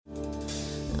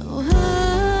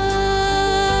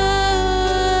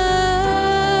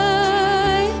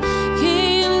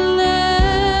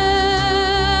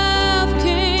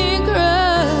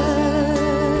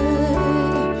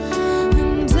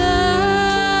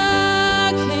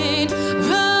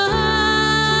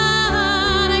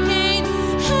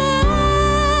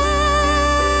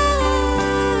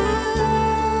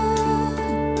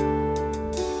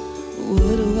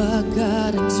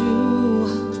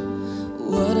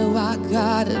I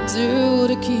gotta do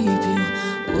to keep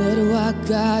you? What do I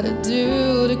gotta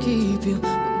do to keep you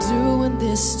from doing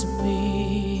this to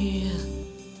me?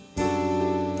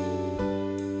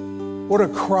 What a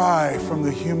cry from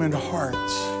the human heart.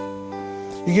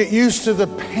 You get used to the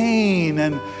pain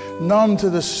and numb to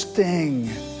the sting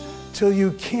till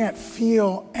you can't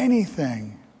feel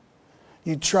anything.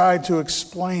 You tried to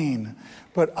explain,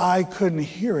 but I couldn't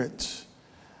hear it.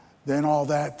 Then all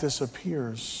that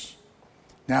disappears.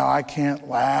 Now I can't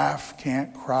laugh,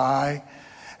 can't cry,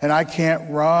 and I can't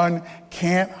run,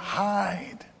 can't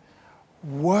hide.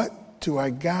 What do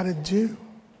I gotta do?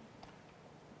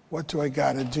 What do I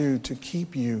gotta do to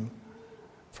keep you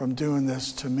from doing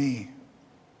this to me?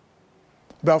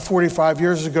 About 45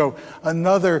 years ago,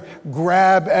 another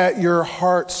grab at your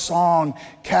heart song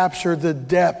captured the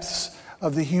depths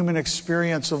of the human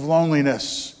experience of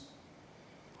loneliness.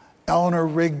 Eleanor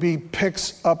Rigby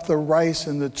picks up the rice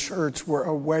in the church where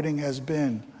a wedding has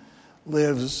been,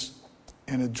 lives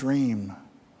in a dream,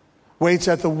 waits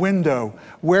at the window,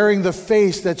 wearing the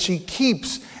face that she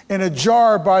keeps in a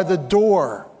jar by the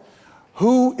door.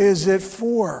 Who is it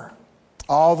for?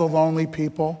 All the lonely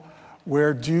people.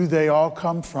 Where do they all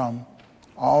come from?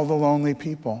 All the lonely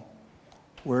people.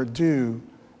 Where do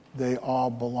they all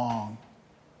belong?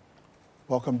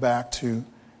 Welcome back to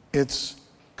It's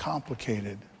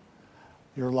Complicated.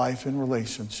 Your life in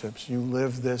relationships. You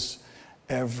live this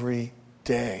every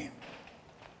day.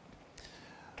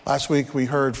 Last week we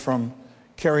heard from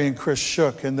Carrie and Chris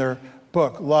Shook in their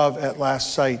book, Love at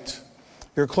Last Sight.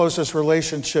 Your closest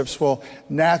relationships will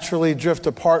naturally drift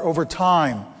apart over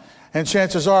time. And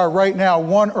chances are right now,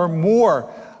 one or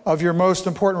more of your most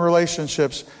important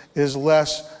relationships is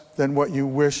less than what you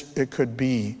wish it could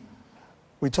be.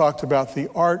 We talked about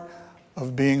the art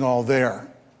of being all there,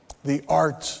 the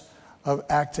art of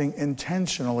acting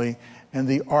intentionally, and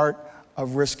the art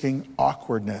of risking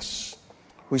awkwardness.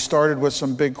 We started with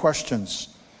some big questions.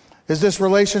 Is this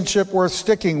relationship worth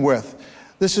sticking with?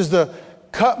 This is the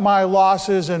cut my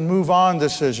losses and move on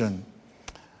decision.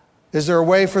 Is there a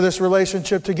way for this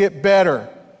relationship to get better?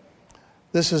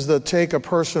 This is the take a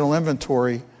personal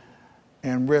inventory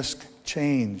and risk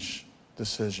change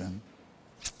decision.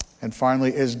 And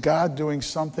finally, is God doing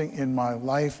something in my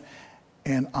life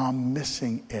and I'm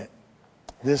missing it?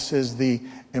 This is the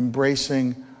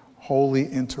embracing holy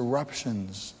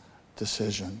interruptions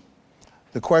decision.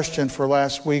 The question for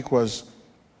last week was,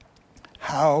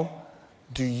 how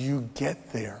do you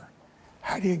get there?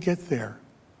 How do you get there?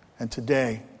 And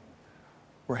today,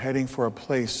 we're heading for a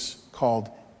place called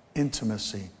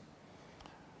intimacy.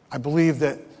 I believe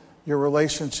that your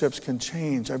relationships can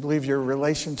change. I believe your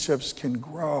relationships can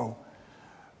grow.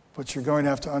 But you're going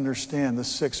to have to understand the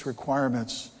 6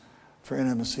 requirements for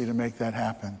intimacy to make that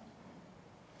happen.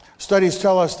 Studies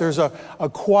tell us there's a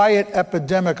quiet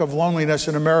epidemic of loneliness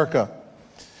in America.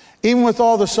 Even with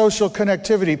all the social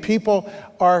connectivity, people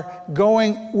are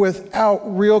going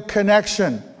without real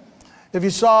connection. If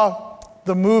you saw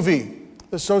the movie,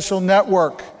 The Social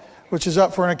Network, which is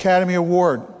up for an Academy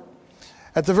Award,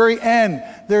 at the very end,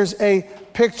 there's a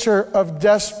picture of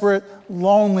desperate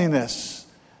loneliness.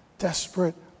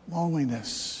 Desperate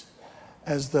loneliness.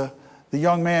 As the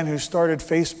young man who started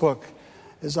Facebook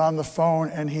is on the phone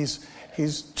and he's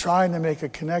trying to make a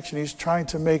connection. He's trying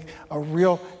to make a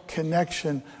real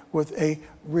connection with a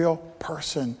real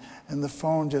person. And the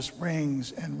phone just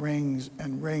rings and rings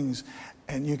and rings.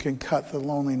 And you can cut the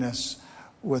loneliness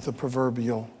with a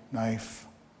proverbial knife.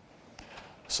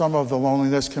 Some of the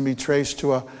loneliness can be traced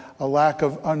to a lack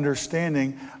of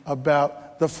understanding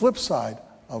about the flip side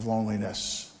of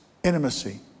loneliness,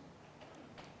 intimacy.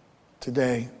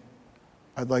 Today,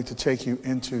 I'd like to take you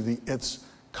into the It's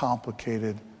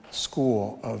Complicated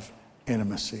school of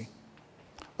intimacy.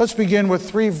 Let's begin with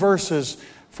 3 verses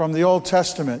from the Old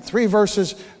Testament, 3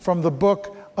 verses from the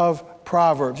book of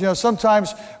Proverbs. You know,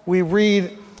 sometimes we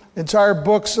read entire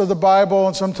books of the Bible,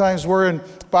 and sometimes we're in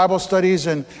Bible studies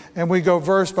and we go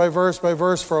verse by verse by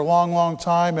verse for a long, long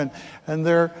time. And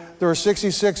there are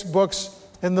 66 books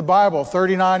in the Bible,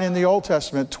 39 in the Old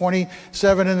Testament,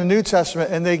 27 in the New Testament,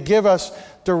 and they give us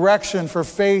direction for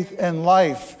faith and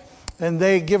life. And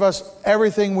they give us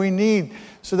everything we need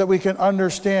so that we can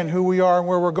understand who we are and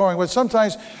where we're going. But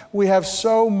sometimes we have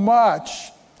so much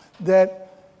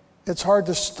that it's hard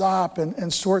to stop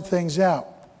and sort things out.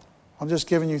 I'm just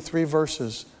giving you 3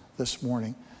 verses this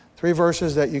morning. 3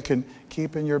 verses that you can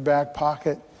keep in your back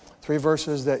pocket. 3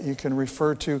 verses that you can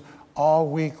refer to all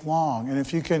week long. And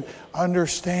if you can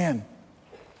understand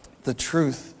the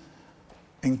truth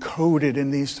encoded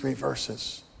in these 3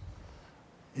 verses,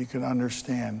 you can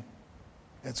understand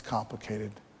it's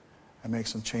complicated and make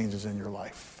some changes in your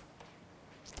life.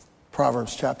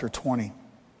 Proverbs chapter 20.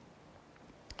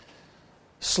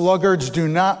 Sluggards do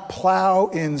not plow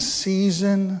in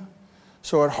season,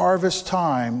 so at harvest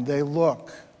time they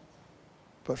look,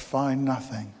 but find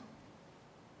nothing.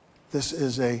 This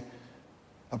is a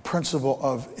principle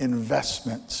of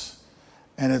investment,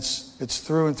 and it's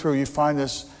through and through. You find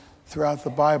this throughout the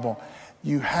Bible.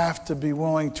 You have to be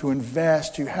willing to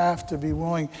invest. You have to be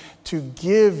willing to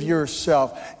give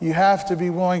yourself. You have to be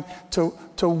willing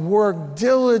to work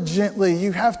diligently.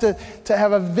 You have to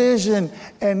have a vision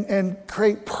and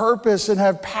create purpose and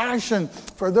have passion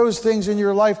for those things in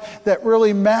your life that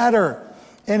really matter.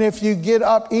 And if you get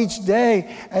up each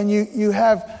day and you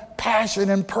have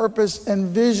passion and purpose and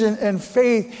vision and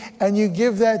faith, and you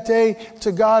give that day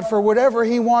to God for whatever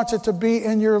He wants it to be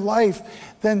in your life,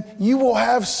 then you will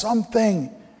have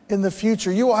something in the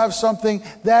future. You will have something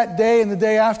that day and the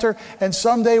day after, and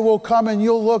someday will come and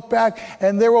you'll look back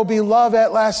and there will be love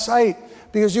at last sight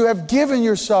because you have given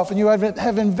yourself and you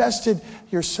have invested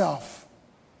yourself.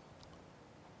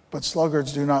 But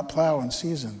sluggards do not plow in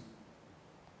season.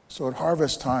 So at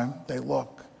harvest time, they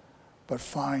look, but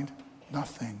find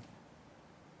nothing.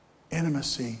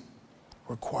 Intimacy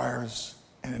requires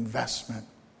an investment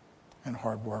and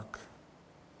hard work.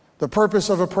 The purpose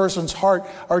of a person's heart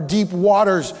are deep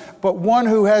waters, but one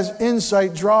who has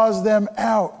insight draws them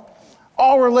out.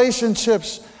 All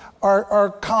relationships are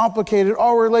complicated.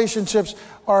 All relationships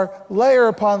are layer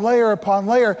upon layer upon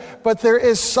layer, but there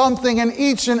is something in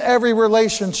each and every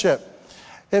relationship.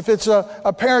 If it's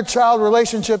a parent-child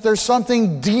relationship, there's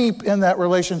something deep in that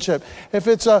relationship. If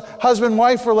it's a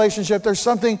husband-wife relationship, there's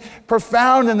something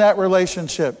profound in that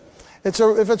relationship. If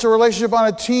it's a relationship on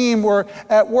a team or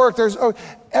at work,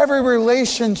 every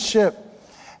relationship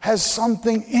has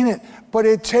something in it, but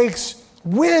it takes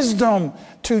wisdom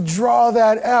to draw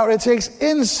that out. It takes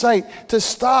insight to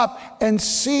stop and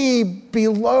see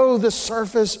below the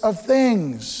surface of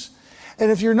things. And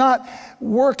if you're not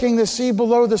working to see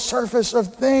below the surface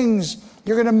of things,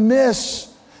 you're going to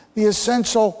miss the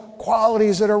essential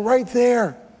qualities that are right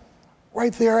there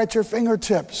at your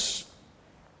fingertips.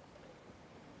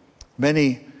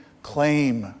 Many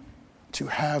claim to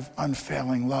have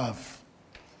unfailing love,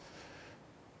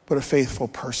 but a faithful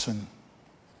person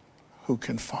who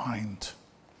can find.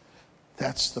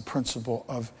 That's the principle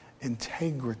of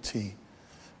integrity.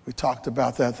 We talked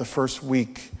about that the first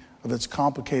week of It's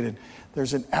Complicated.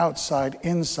 There's an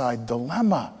outside-inside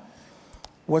dilemma.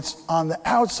 What's on the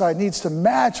outside needs to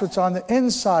match what's on the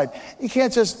inside. You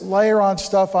can't just layer on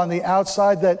stuff on the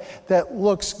outside that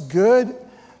looks good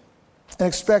and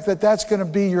expect that that's going to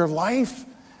be your life.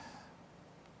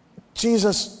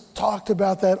 Jesus talked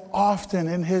about that often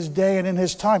in his day and in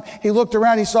his time. He looked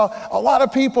around, he saw a lot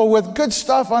of people with good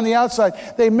stuff on the outside.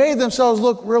 They made themselves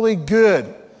look really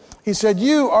good. He said,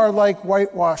 "You are like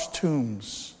whitewashed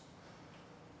tombs.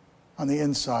 On the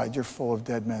inside, you're full of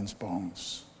dead men's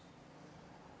bones."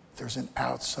 There's an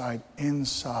outside,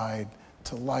 inside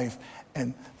to life.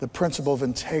 And the principle of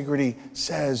integrity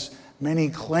says many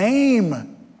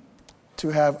claim to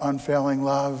have unfailing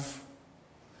love,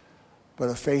 but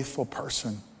a faithful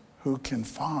person who can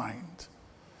find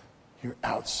your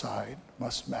outside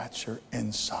must match your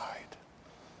inside.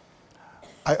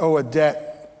 I owe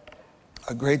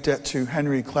a great debt to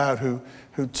Henry Cloud,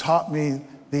 who taught me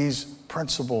these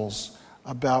principles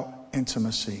about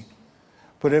intimacy.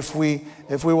 But if we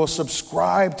will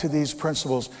subscribe to these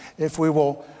principles, if we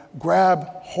will grab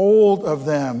hold of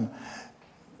them,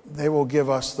 they will give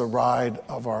us the ride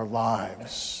of our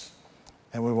lives,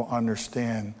 and we will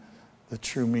understand the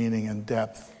true meaning and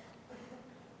depth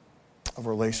of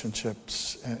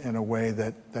relationships in a way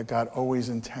that God always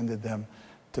intended them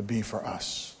to be for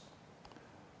us.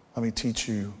 Let me teach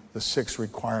you the 6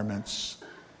 requirements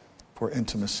for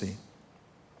intimacy.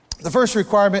 The first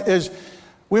requirement is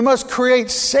we must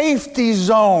create safety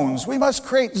zones. We must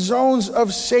create zones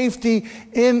of safety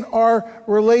in our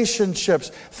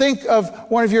relationships. Think of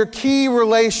one of your key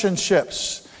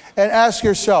relationships and ask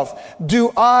yourself,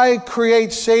 do I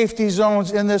create safety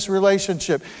zones in this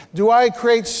relationship? Do I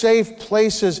create safe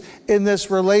places in this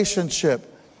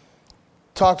relationship?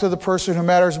 Talk to the person who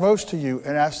matters most to you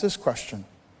and ask this question.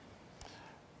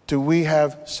 Do we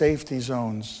have safety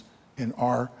zones in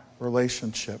our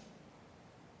relationship?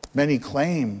 Many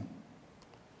claim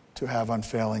to have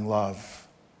unfailing love,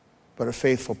 but a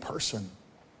faithful person,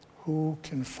 who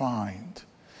can find?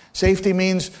 Safety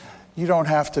means you don't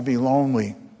have to be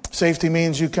lonely. Safety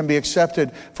means you can be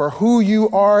accepted for who you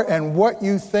are and what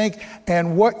you think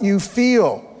and what you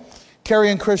feel.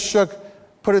 Carrie and Chris Shook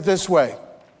put it this way: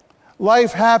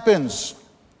 life happens,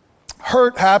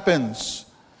 hurt happens,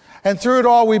 and through it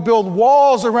all we build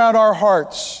walls around our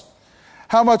hearts.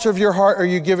 How much of your heart are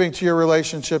you giving to your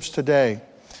relationships today?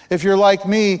 If you're like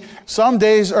me, some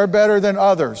days are better than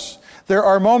others. There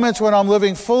are moments when I'm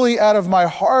living fully out of my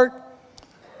heart,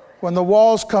 when the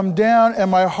walls come down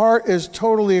and my heart is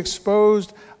totally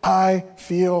exposed. I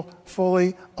feel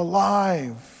fully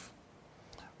alive.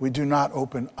 We do not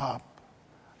open up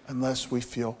unless we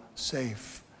feel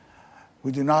safe.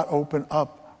 We do not open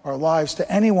up our lives to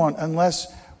anyone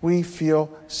unless we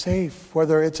feel safe,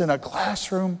 whether it's in a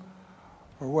classroom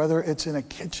or whether it's in a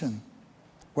kitchen,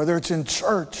 whether it's in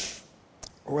church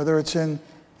or whether it's in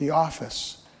the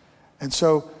office. And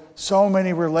so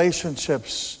many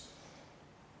relationships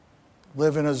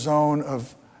live in a zone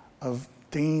of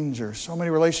danger. So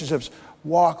many relationships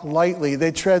walk lightly.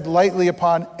 They tread lightly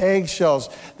upon eggshells.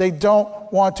 They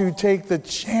don't want to take the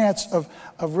chance of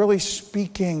really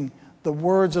speaking the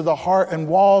words of the heart, and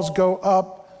walls go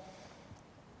up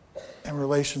and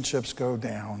relationships go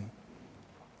down.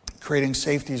 Creating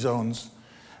safety zones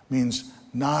means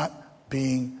not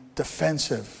being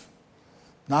defensive,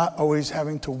 not always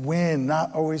having to win,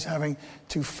 not always having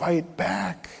to fight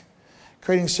back.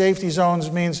 Creating safety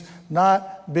zones means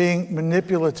not being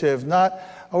manipulative, not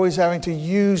always having to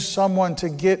use someone to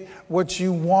get what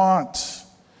you want.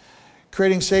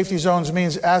 Creating safety zones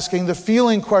means asking the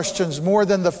feeling questions more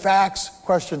than the facts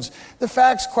questions. The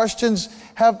facts questions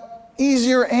have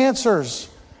easier answers.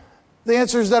 The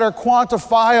answers that are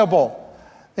quantifiable.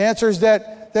 The answers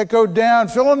that go down.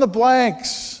 Fill in the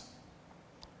blanks.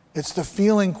 It's the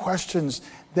feeling questions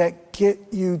that get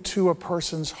you to a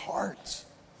person's heart.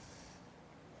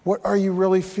 What are you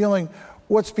really feeling?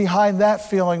 What's behind that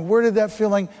feeling? Where did that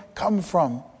feeling come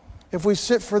from? If we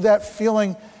sit for that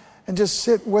feeling and just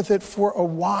sit with it for a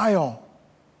while,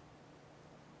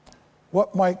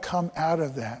 what might come out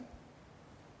of that?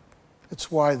 It's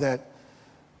why that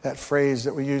phrase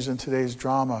that we use in today's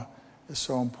drama is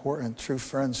so important. True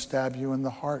friends stab you in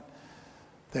the heart.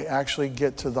 They actually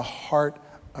get to the heart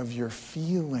of your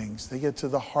feelings. They get to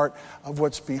the heart of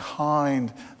what's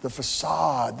behind the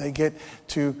facade. They get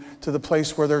to the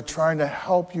place where they're trying to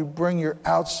help you bring your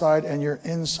outside and your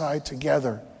inside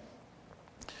together.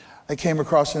 I came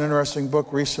across an interesting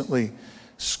book recently,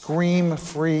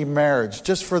 Scream-Free Marriage.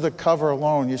 Just for the cover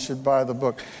alone, you should buy the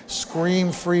book.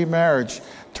 Scream-Free Marriage,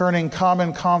 Turning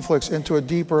Common Conflicts into a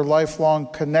Deeper Lifelong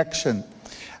Connection.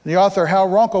 The author, Hal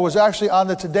Runkel, was actually on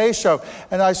the Today Show,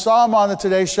 and I saw him on the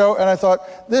Today Show, and I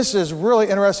thought, this is really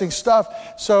interesting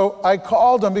stuff. So I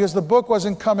called him because the book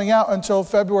wasn't coming out until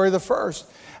February the 1st.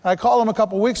 And I called him a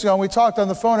couple weeks ago, and we talked on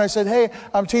the phone. I said, hey,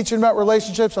 I'm teaching about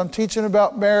relationships. I'm teaching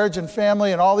about marriage and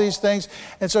family and all these things.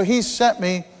 And so he sent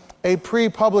me a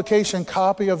pre-publication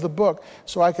copy of the book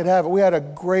so I could have it. We had a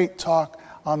great talk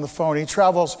on the phone. He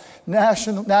travels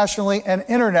nationally and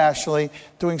internationally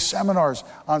doing seminars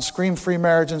on scream-free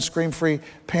marriage and scream-free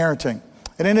parenting.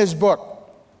 And in his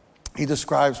book, he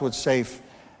describes what's safe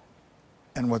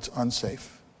and what's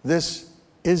unsafe. This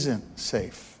isn't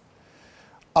safe.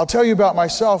 I'll tell you about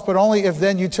myself, but only if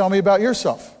then you tell me about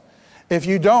yourself. If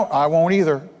you don't, I won't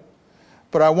either.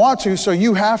 But I want to, so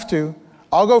you have to.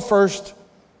 I'll go first,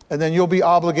 and then you'll be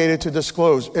obligated to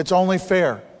disclose. It's only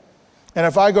fair. And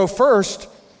if I go first,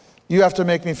 you have to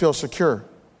make me feel secure.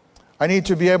 I need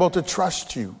to be able to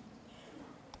trust you.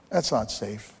 That's not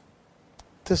safe.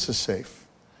 This is safe.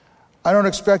 I don't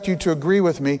expect you to agree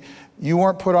with me. You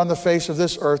weren't put on the face of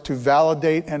this earth to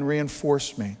validate and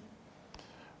reinforce me.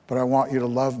 But I want you to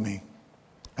love me.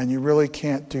 And you really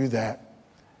can't do that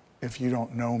if you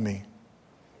don't know me.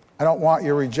 I don't want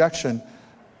your rejection,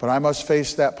 but I must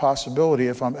face that possibility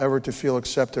if I'm ever to feel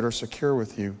accepted or secure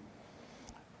with you.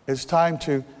 It's time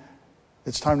to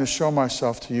show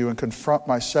myself to you and confront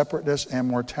my separateness and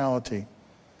mortality.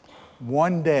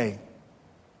 One day,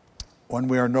 when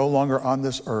we are no longer on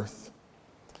this earth,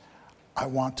 I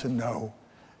want to know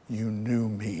you knew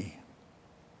me.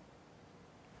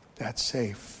 That's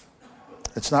safe.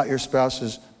 It's not your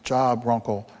spouse's job,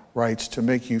 Runkel writes, to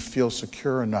make you feel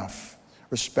secure enough,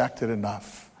 respected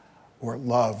enough, or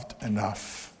loved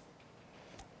enough.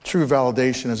 True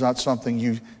validation is not something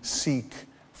you seek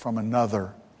from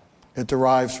another. It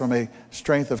derives from a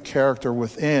strength of character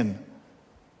within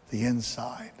the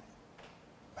inside,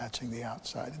 matching the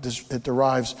outside. It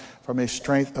derives from a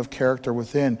strength of character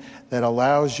within that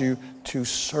allows you to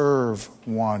serve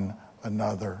one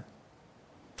another.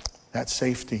 That's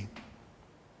safety.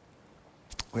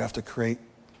 We have to create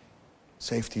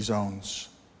safety zones.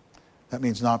 That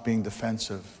means not being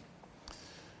defensive.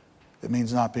 It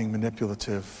means not being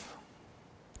manipulative.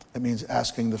 It means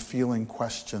asking the feeling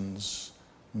questions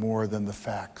more than the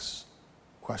facts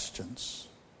questions.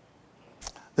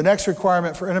 The next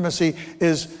requirement for intimacy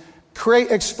is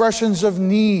create expressions of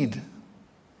need.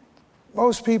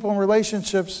 Most people in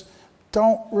relationships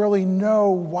don't really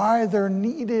know why they're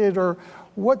needed or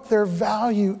what their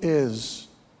value is.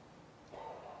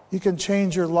 You can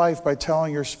change your life by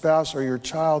telling your spouse or your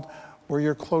child or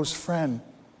your close friend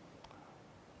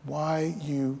why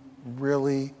you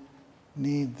really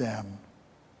need them.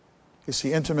 You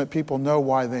see, intimate people know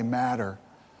why they matter,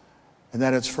 and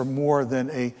that it's for more than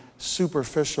a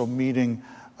superficial meeting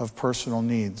of personal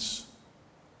needs.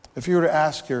 If you were to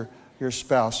ask your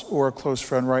spouse or a close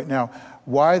friend right now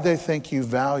why they think you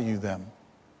value them,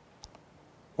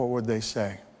 what would they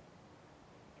say?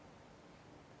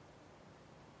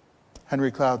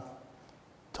 Henry Cloud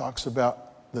talks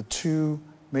about the two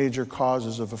major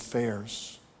causes of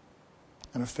affairs.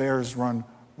 And affairs run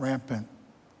rampant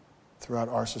throughout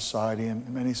our society and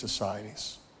many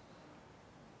societies.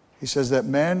 He says that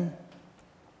men,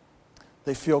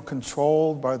 they feel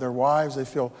controlled by their wives. They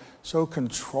feel so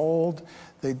controlled.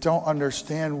 They don't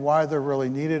understand why they're really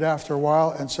needed after a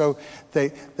while. And so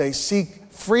they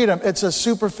seek freedom. It's a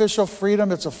superficial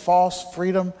freedom. It's a false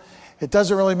freedom. It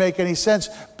doesn't really make any sense,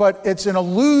 but it's an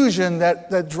illusion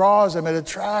that draws them, it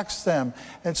attracts them.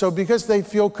 And so because they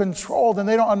feel controlled and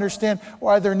they don't understand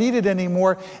why they're needed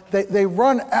anymore, they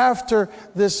run after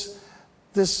this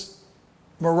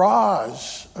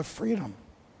mirage of freedom.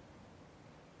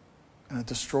 And it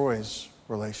destroys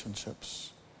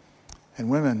relationships.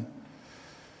 And women,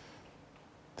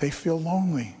 they feel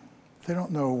lonely. They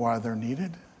don't know why they're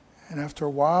needed. And after a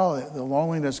while, the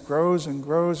loneliness grows and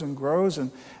grows and grows, and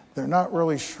they're not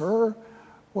really sure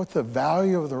what the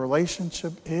value of the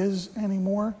relationship is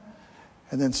anymore.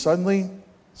 And then suddenly,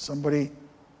 somebody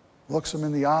looks them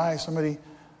in the eye. Somebody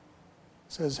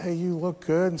says, hey, you look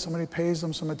good. And somebody pays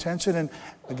them some attention. And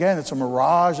again, it's a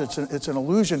mirage. It's an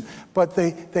illusion. But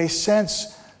they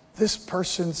sense, this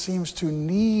person seems to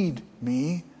need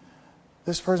me.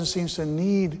 This person seems to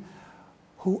need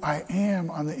who I am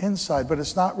on the inside. But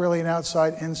it's not really an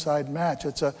outside-inside match.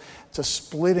 It's a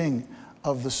splitting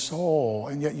of the soul,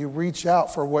 and yet you reach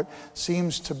out for what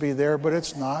seems to be there, but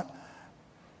it's not.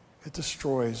 It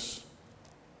destroys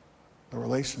the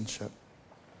relationship.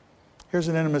 Here's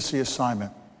an intimacy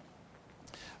assignment.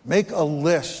 Make a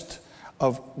list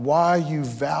of why you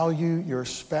value your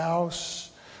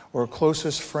spouse or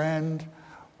closest friend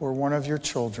or one of your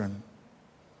children,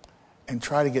 and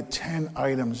try to get 10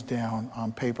 items down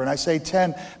on paper. And I say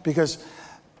 10 because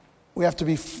we have to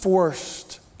be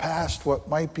forced past what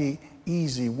might be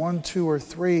easy. 1, 2, or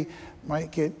 3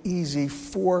 might get easy.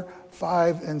 4,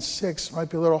 5, and 6 might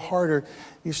be a little harder.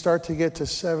 You start to get to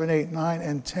 7, 8, 9,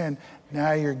 and 10.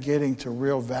 Now you're getting to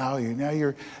real value. Now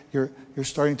you're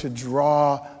starting to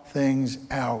draw things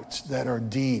out that are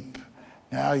deep.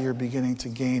 Now you're beginning to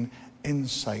gain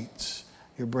insight.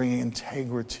 You're bringing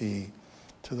integrity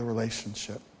to the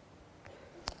relationship.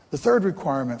 The third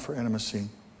requirement for intimacy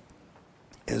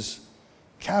is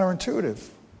counterintuitive.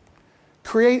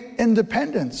 Create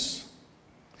independence.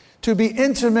 To be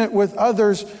intimate with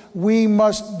others, we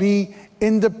must be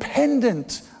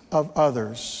independent of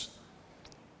others.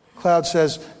 Cloud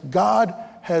says, God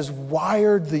has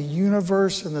wired the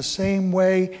universe in the same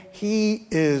way He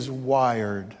is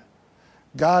wired.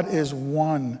 God is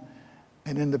one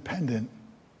and independent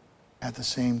at the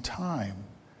same time.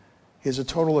 He has a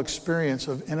total experience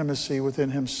of intimacy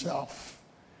within Himself,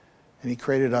 and He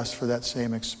created us for that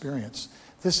same experience.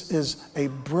 This is a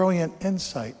brilliant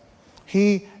insight.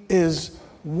 He is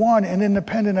one and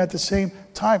independent at the same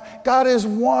time. God is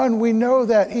one. We know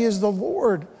that. He is the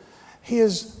Lord. He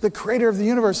is the creator of the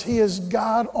universe. He is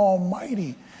God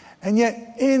Almighty. And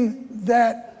yet in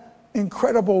that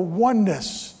incredible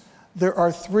oneness, there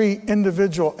are 3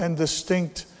 individual and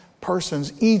distinct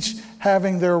persons, each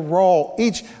having their role,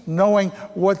 each knowing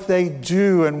what they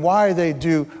do and why they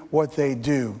do what they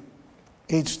do.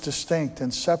 Each distinct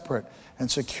and separate and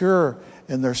secure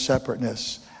in their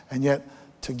separateness, and yet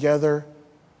together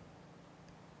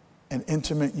an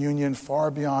intimate union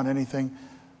far beyond anything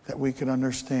that we can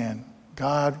understand.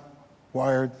 God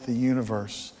wired the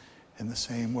universe in the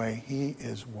same way He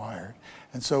is wired.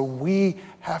 And so we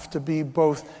have to be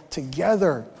both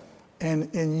together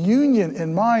and in union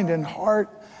in mind and heart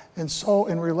and soul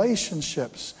in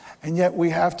relationships, and yet we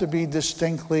have to be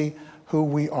distinctly who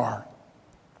we are.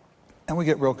 And we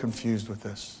get real confused with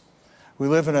this. We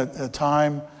live in a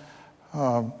time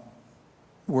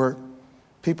where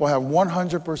people have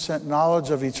 100% knowledge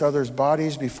of each other's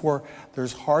bodies before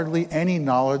there's hardly any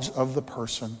knowledge of the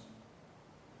person.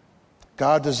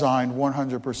 God designed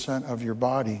 100% of your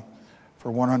body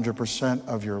for 100%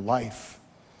 of your life.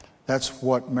 That's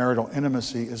what marital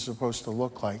intimacy is supposed to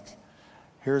look like.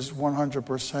 Here's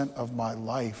 100% of my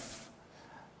life,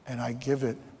 and I give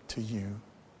it to you.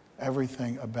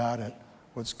 Everything about it.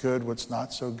 What's good, what's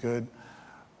not so good,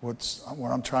 what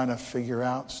I'm trying to figure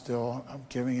out still, I'm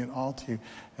giving it all to you.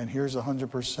 And here's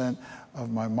 100%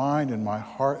 of my mind and my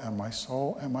heart and my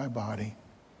soul and my body.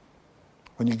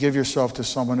 When you give yourself to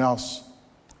someone else,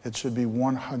 it should be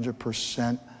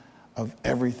 100% of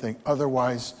everything.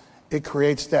 Otherwise, it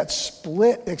creates that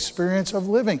split experience of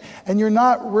living. And you're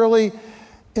not really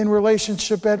in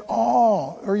relationship at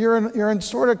all. Or you're in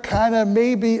sort of kind of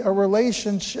maybe a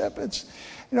relationship. It's,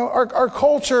 our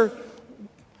culture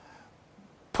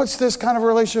puts this kind of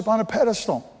relationship on a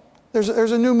pedestal. There's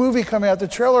a new movie coming out. The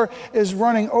trailer is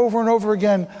running over and over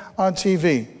again on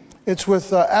TV. It's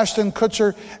with Ashton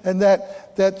Kutcher and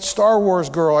that Star Wars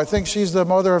girl. I think she's the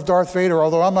mother of Darth Vader,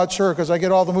 although I'm not sure because I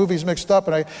get all the movies mixed up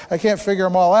and I can't figure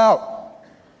them all out.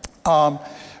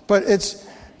 But it's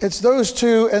those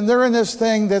two, and they're in this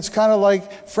thing that's kind of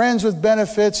like friends with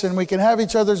benefits, and we can have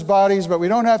each other's bodies, but we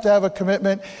don't have to have a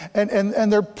commitment.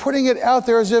 And they're putting it out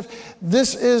there as if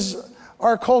this is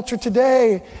our culture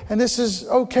today, and this is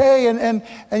okay. And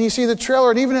you see the trailer,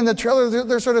 and even in the trailer,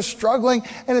 they're sort of struggling.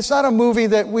 And it's not a movie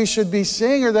that we should be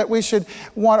seeing or that we should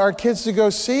want our kids to go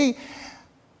see.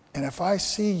 And if I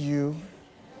see you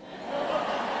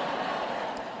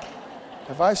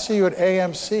at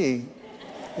AMC,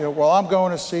 well, I'm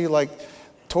going to see like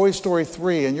Toy Story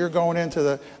 3, and you're going into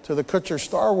the Kutcher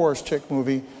Star Wars chick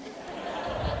movie,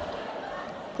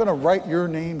 I'm going to write your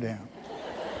name down.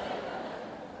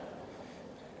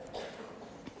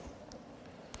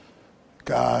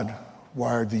 God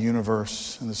wired the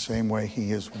universe in the same way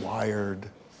he is wired,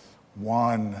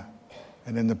 one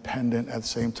and independent at the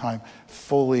same time,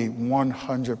 fully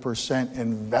 100%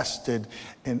 invested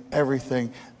in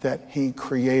everything that he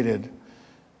created.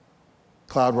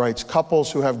 Cloud writes,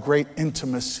 couples who have great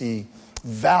intimacy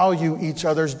value each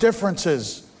other's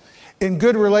differences. In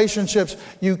good relationships,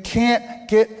 you can't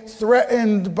get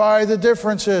threatened by the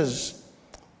differences.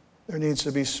 There needs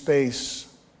to be space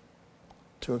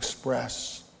to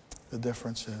express the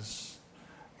differences.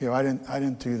 I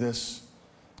didn't do this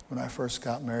when I first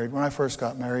got married. When I first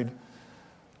got married,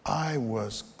 I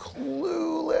was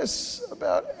clueless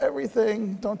about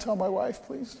everything. Don't tell my wife,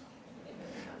 please.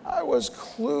 I was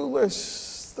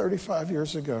clueless 35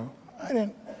 years ago. I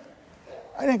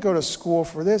didn't go to school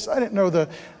for this. I didn't know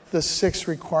the 6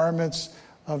 requirements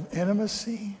of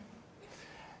intimacy.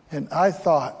 And I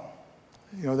thought,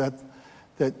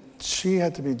 that she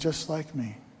had to be just like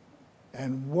me.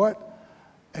 And what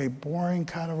a boring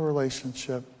kind of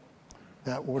relationship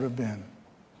that would have been.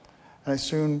 And I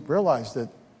soon realized that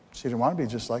she didn't want to be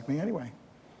just like me anyway.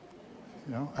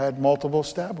 I had multiple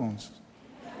stab wounds.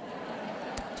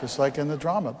 Just like in the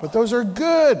drama. But those are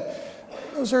good.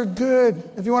 Those are good.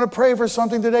 If you want to pray for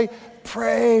something today,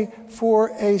 pray for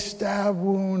a stab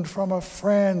wound from a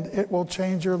friend. It will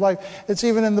change your life. It's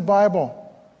even in the Bible.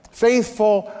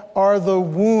 Faithful are the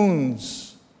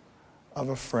wounds of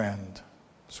a friend,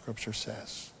 Scripture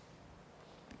says.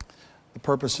 The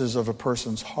purposes of a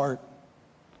person's heart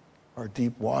are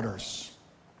deep waters,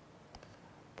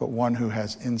 but one who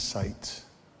has insight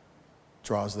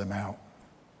draws them out.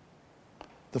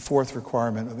 The 4th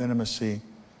requirement of intimacy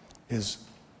is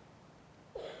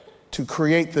to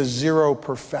create the zero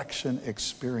perfection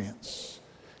experience.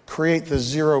 Create the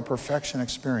zero perfection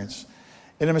experience.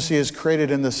 Intimacy is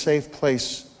created in the safe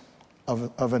place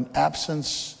of an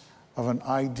absence of an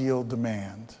ideal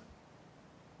demand.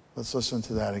 Let's listen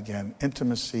to that again.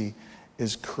 Intimacy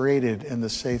is created in the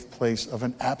safe place of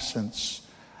an absence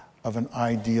of an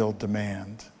ideal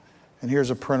demand. And here's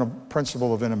a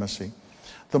principle of intimacy.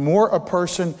 The more a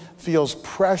person feels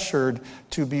pressured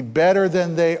to be better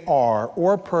than they are,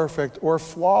 or perfect, or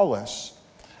flawless,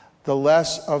 the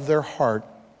less of their heart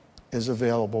is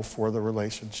available for the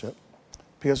relationship.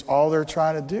 Because all they're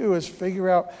trying to do is figure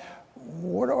out,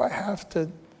 what do I have to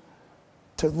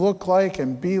look like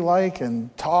and be like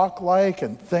and talk like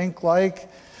and think like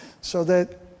so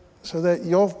that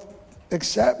you'll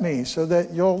accept me, so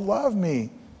that you'll love me.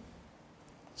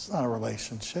 It's not a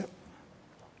relationship.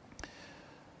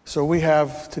 So we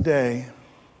have today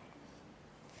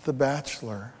The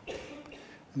Bachelor.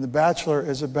 And The Bachelor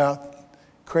is about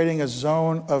creating a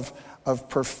zone of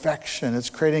perfection. It's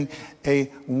creating a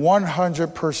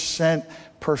 100%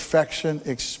 perfection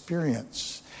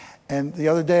experience. And the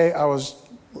other day I was,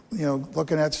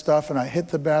 looking at stuff, and I hit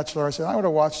The Bachelor. I said, I'm going to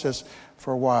watch this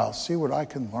for a while, see what I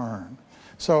can learn.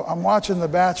 So I'm watching The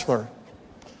Bachelor,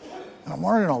 and I'm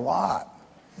learning a lot.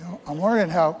 I'm learning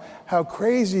how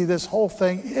crazy this whole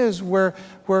thing is, where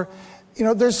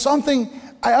there's something.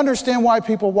 I understand why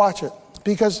people watch it.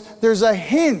 because there's a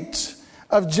hint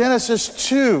of Genesis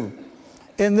 2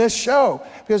 in this show.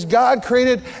 Because God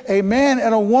created a man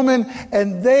and a woman,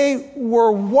 and they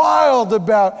were wild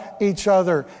about each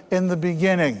other in the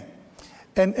beginning.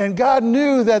 And God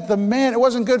knew that the man, it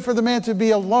wasn't good for the man to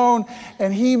be alone,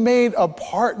 and he made a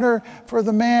partner for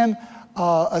the man,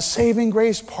 a saving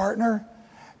grace partner.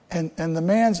 And the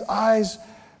man's eyes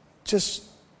just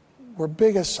were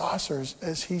big as saucers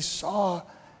as he saw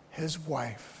his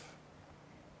wife.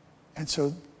 And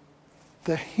so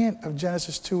the hint of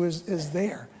Genesis 2 is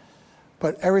there.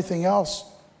 But everything else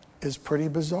is pretty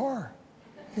bizarre.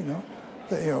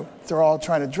 They're all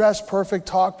trying to dress perfect,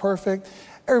 talk perfect.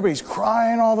 Everybody's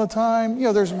crying all the time.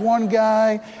 There's one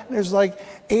guy, and there's like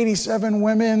 87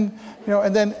 women,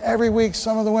 and then every week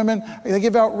some of the women, they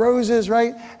give out roses,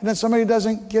 right? And then somebody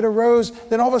doesn't get a rose.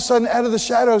 Then all of a sudden, out of the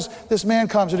shadows, this man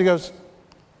comes and he goes,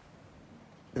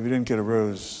 "If you didn't get a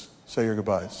rose, say your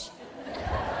goodbyes."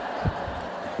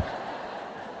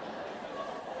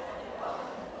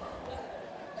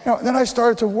 Then I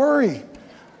started to worry.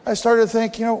 I started to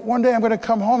think, one day I'm going to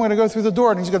come home, I'm going to go through the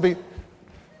door, and he's going to be,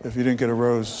 "If you didn't get a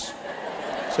rose,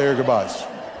 say your goodbyes."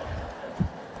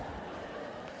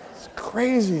 It's a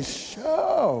crazy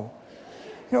show.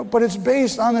 But it's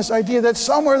based on this idea that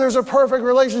somewhere there's a perfect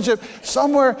relationship.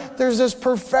 Somewhere there's this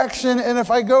perfection, and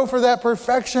if I go for that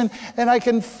perfection and I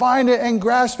can find it and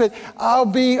grasp it, I'll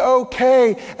be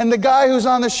okay. And the guy who's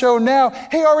on the show now,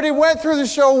 he already went through the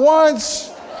show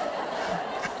once.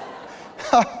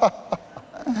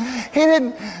 He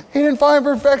didn't find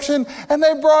perfection, and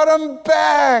they brought him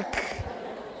back.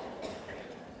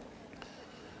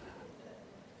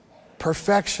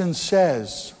 Perfection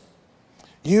says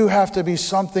you have to be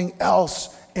something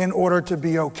else in order to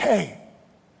be okay.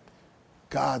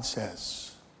 God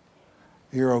says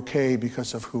you're okay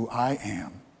because of who I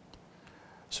am,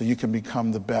 so you can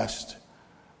become the best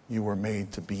you were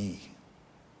made to be.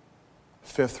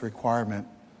 Fifth requirement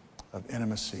of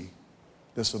intimacy.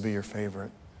 This will be your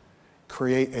favorite.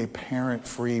 Create a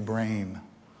parent-free brain.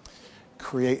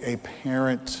 Create a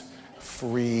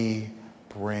parent-free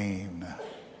brain.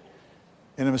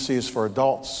 Intimacy is for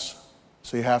adults,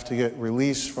 so you have to get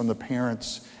release from the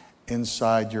parents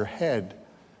inside your head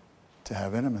to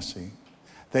have intimacy.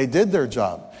 They did their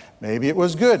job. Maybe it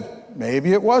was good,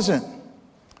 maybe it wasn't.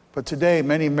 But today,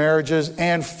 many marriages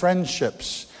and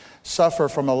friendships suffer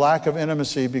from a lack of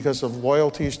intimacy because of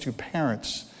loyalties to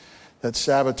parents that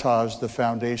sabotage the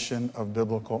foundation of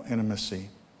biblical intimacy.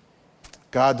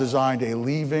 God designed a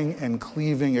leaving and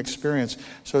cleaving experience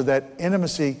so that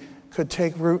intimacy could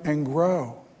take root and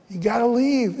grow. You got to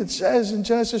leave. It says in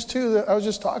Genesis 2, that I was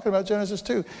just talking about Genesis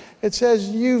 2. It says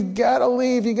you've got to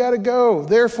leave, you got to go.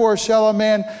 Therefore shall a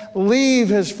man leave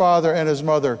his father and his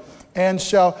mother and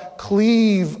shall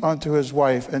cleave unto his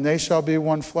wife, and they shall be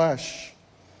one flesh.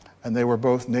 And they were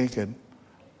both naked,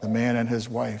 the man and his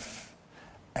wife,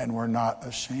 and were not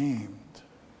ashamed.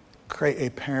 Create a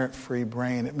parent-free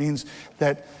brain. It means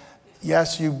that,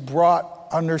 yes, you brought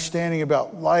understanding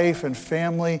about life and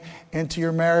family into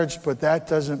your marriage, but that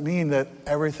doesn't mean that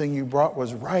everything you brought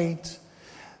was right.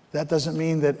 That doesn't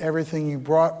mean that everything you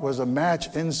brought was a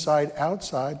match inside,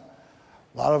 outside.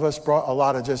 A lot of us brought a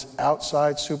lot of just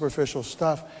outside, superficial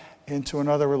stuff into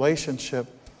another relationship,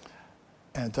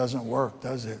 and it doesn't work,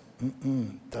 does it?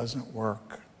 Doesn't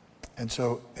work. And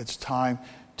so it's time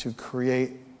to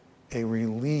create a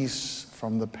release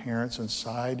from the parents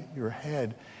inside your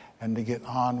head and to get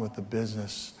on with the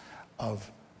business of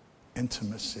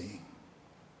intimacy.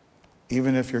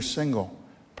 Even if you're single,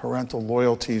 parental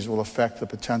loyalties will affect the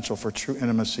potential for true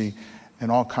intimacy in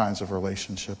all kinds of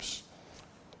relationships.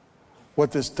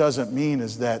 What this doesn't mean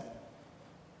is that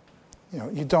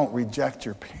you don't reject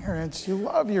your parents. You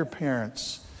love your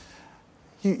parents.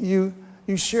 You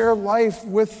share life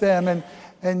with them,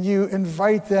 and you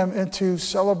invite them into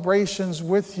celebrations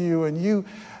with you, and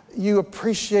you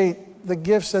appreciate the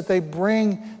gifts that they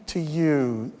bring to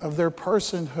you of their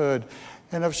personhood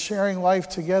and of sharing life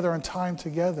together and time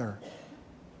together.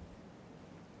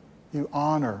 You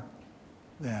honor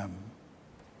them,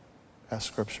 as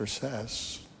Scripture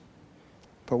says.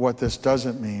 But what this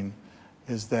doesn't mean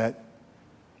is that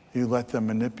you let them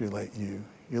manipulate you.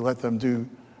 You let them do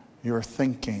your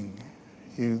thinking.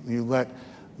 You let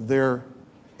their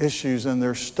issues and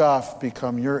their stuff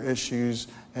become your issues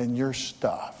and your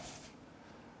stuff.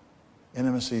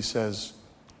 Intimacy says,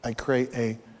 I create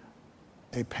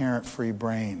a parent-free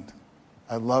brain.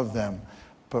 I love them,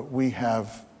 but we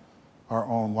have our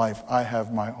own life. I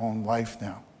have my own life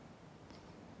now.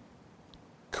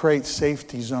 Create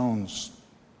safety zones.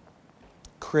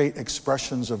 Create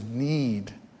expressions of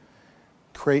need.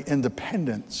 Create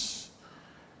independence.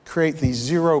 create the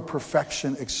zero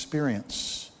perfection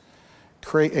experience,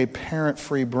 create a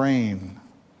parent-free brain,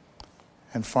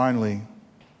 and finally,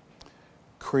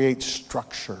 create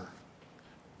structure.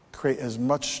 Create as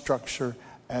much structure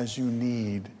as you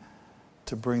need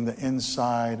to bring the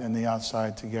inside and the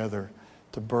outside together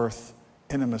to birth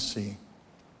intimacy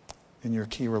in your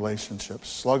key relationships.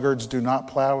 Sluggards do not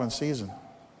plow in season.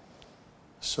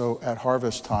 So at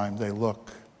harvest time, they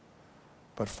look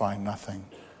but find nothing.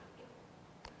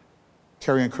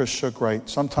 Carrie and Chris Shook write,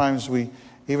 sometimes we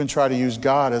even try to use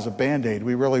God as a Band-Aid.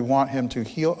 We really want him to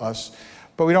heal us,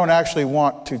 but we don't actually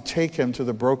want to take him to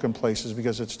the broken places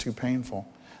because it's too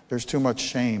painful. There's too much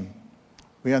shame.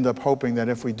 We end up hoping that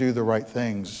if we do the right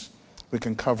things, we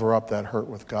can cover up that hurt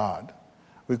with God.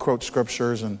 We quote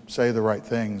scriptures and say the right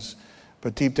things,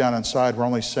 but deep down inside, we're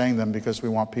only saying them because we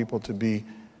want people to be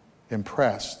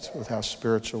impressed with how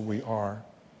spiritual we are.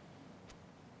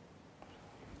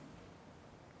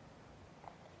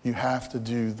 You have to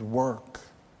do the work.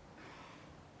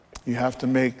 You have to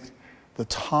make the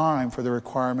time for the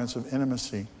requirements of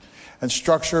intimacy. And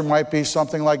structure might be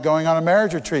something like going on a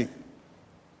marriage retreat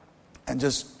and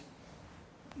just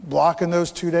blocking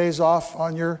those 2 days off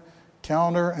on your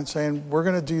calendar and saying, we're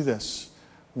going to do this.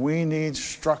 We need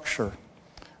structure.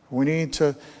 We need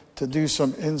to do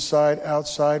some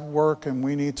inside-outside work, and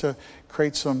we need to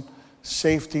create some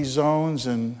safety zones,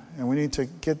 and we need to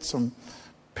get some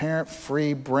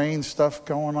parent-free brain stuff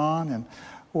going on.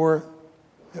 Or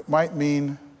it might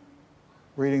mean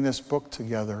reading this book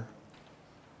together.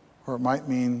 Or it might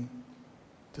mean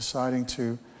deciding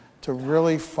to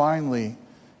really finally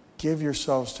give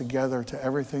yourselves together to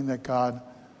everything that God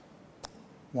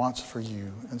wants for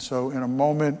you. And so in a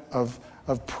moment of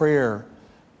prayer,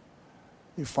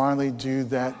 you finally do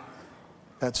that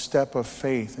step of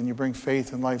faith, and you bring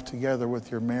faith and life together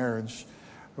with your marriage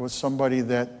or with somebody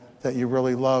that you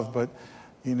really love, but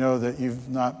you know that you've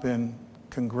not been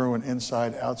congruent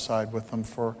inside, outside with them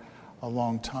for a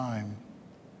long time.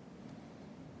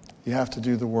 You have to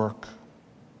do the work.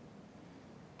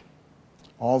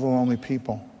 All the lonely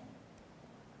people.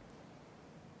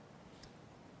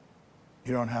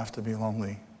 You don't have to be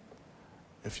lonely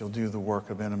if you'll do the work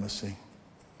of intimacy.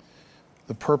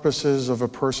 The purposes of a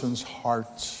person's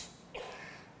heart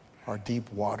are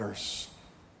deep waters,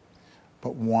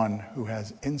 but one who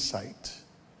has insight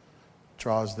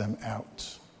draws them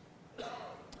out.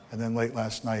 And then late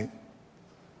last night,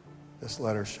 this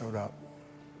letter showed up.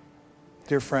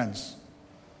 Dear friends,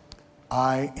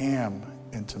 I am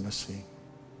intimacy.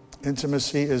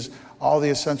 Intimacy is all the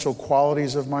essential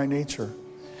qualities of my nature.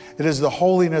 It is the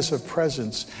holiness of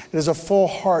presence. It is a full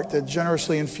heart that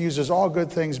generously infuses all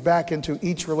good things back into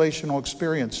each relational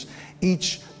experience,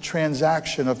 each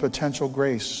transaction of potential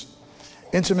grace.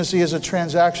 Intimacy is a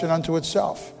transaction unto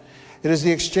itself. It is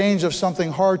the exchange of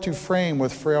something hard to frame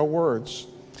with frail words.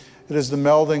 It is the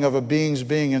melding of a being's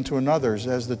being into another's,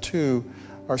 as the two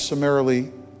are summarily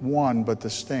one but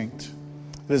distinct.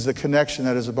 It is the connection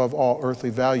that is above all earthly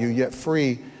value, yet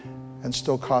free and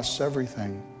still costs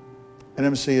everything.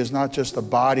 Intimacy is not just a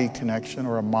body connection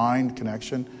or a mind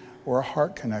connection or a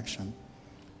heart connection.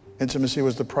 Intimacy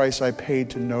was the price I paid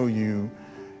to know you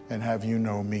and have you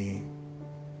know me.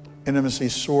 Intimacy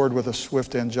soared with a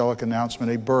swift angelic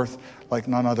announcement, a birth like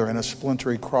none other, and a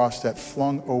splintery cross that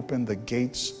flung open the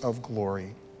gates of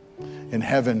glory. In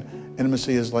heaven,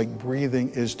 intimacy is like breathing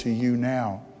is to you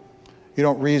now. You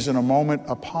don't reason a moment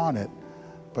upon it,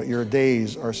 but your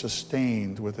days are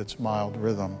sustained with its mild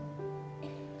rhythm.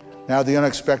 Now the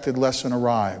unexpected lesson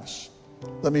arrives.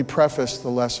 Let me preface the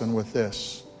lesson with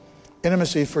this.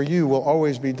 Intimacy for you will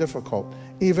always be difficult,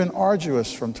 even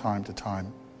arduous from time to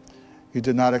time. You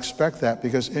did not expect that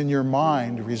because in your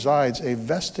mind resides a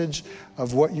vestige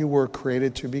of what you were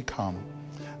created to become.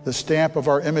 The stamp of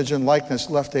our image and likeness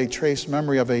left a trace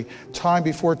memory of a time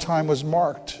before time was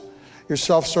marked. Your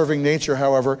self-serving nature,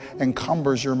 however,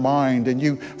 encumbers your mind, and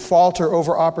you falter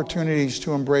over opportunities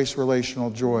to embrace relational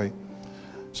joy.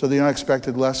 So the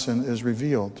unexpected lesson is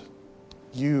revealed.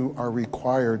 You are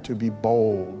required to be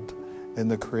bold in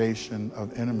the creation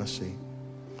of intimacy.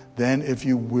 Then, if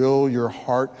you will your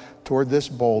heart toward this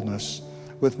boldness,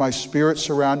 with my spirit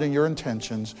surrounding your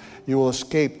intentions, you will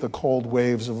escape the cold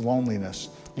waves of loneliness.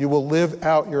 You will live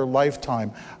out your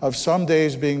lifetime of some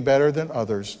days being better than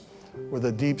others, with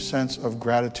a deep sense of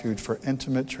gratitude for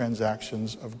intimate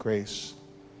transactions of grace.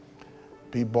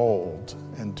 Be bold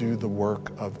and do the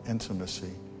work of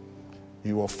intimacy.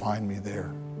 You will find me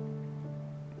there,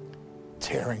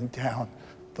 tearing down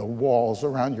the walls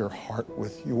around your heart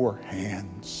with your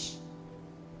hands.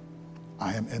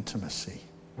 I am intimacy,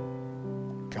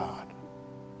 God.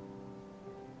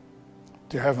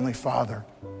 Dear Heavenly Father,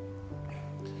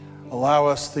 allow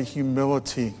us the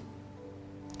humility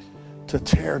to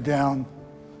tear down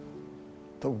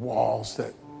the walls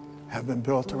that have been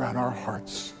built around our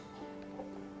hearts.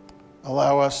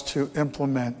 Allow us to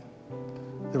implement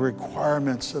the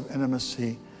requirements of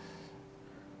intimacy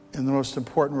in the most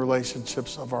important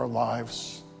relationships of our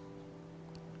lives.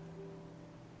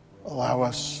 Allow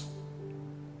us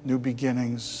new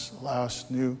beginnings. Allow us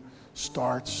new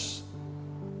starts.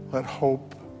 Let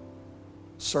hope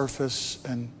surface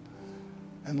and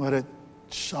let it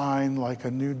shine like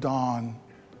a new dawn.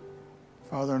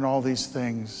 Father, in all these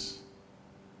things,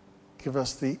 give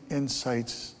us the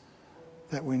insights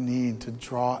that we need to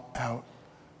draw out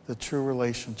the true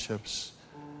relationships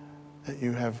that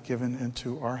you have given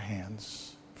into our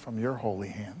hands, from your holy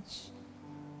hands.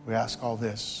 We ask all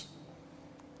this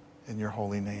in your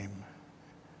holy name.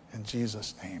 In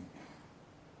Jesus' name,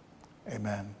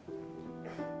 amen.